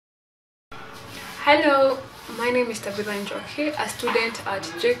Hello, my name is Tabitha, a student at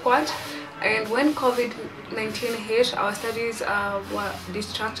JQuat, and when COVID-19 hit, our studies were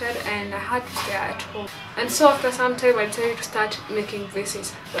distracted and I had to stay at home. And so after some time, I decided to start making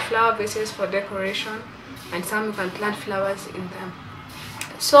vases, the flower vases for decoration, and some you can plant flowers in them.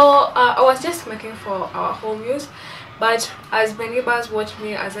 So I was just making for our home use, but as my neighbors watched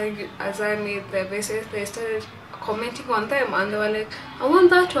me as I made the vases, they started commenting on them and they were like, I want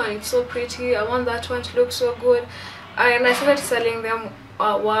that one, it's so pretty, I want that one to look so good. And I started selling them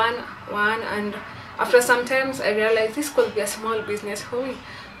one, and after some times I realized this could be a small business for me.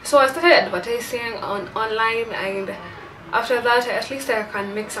 So I started advertising online, and after that at least I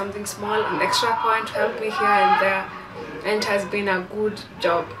can make something small, an extra coin to help me here and there, and it has been a good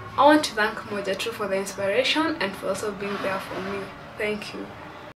job. I want to thank Moja True for the inspiration and for also being there for me. Thank you.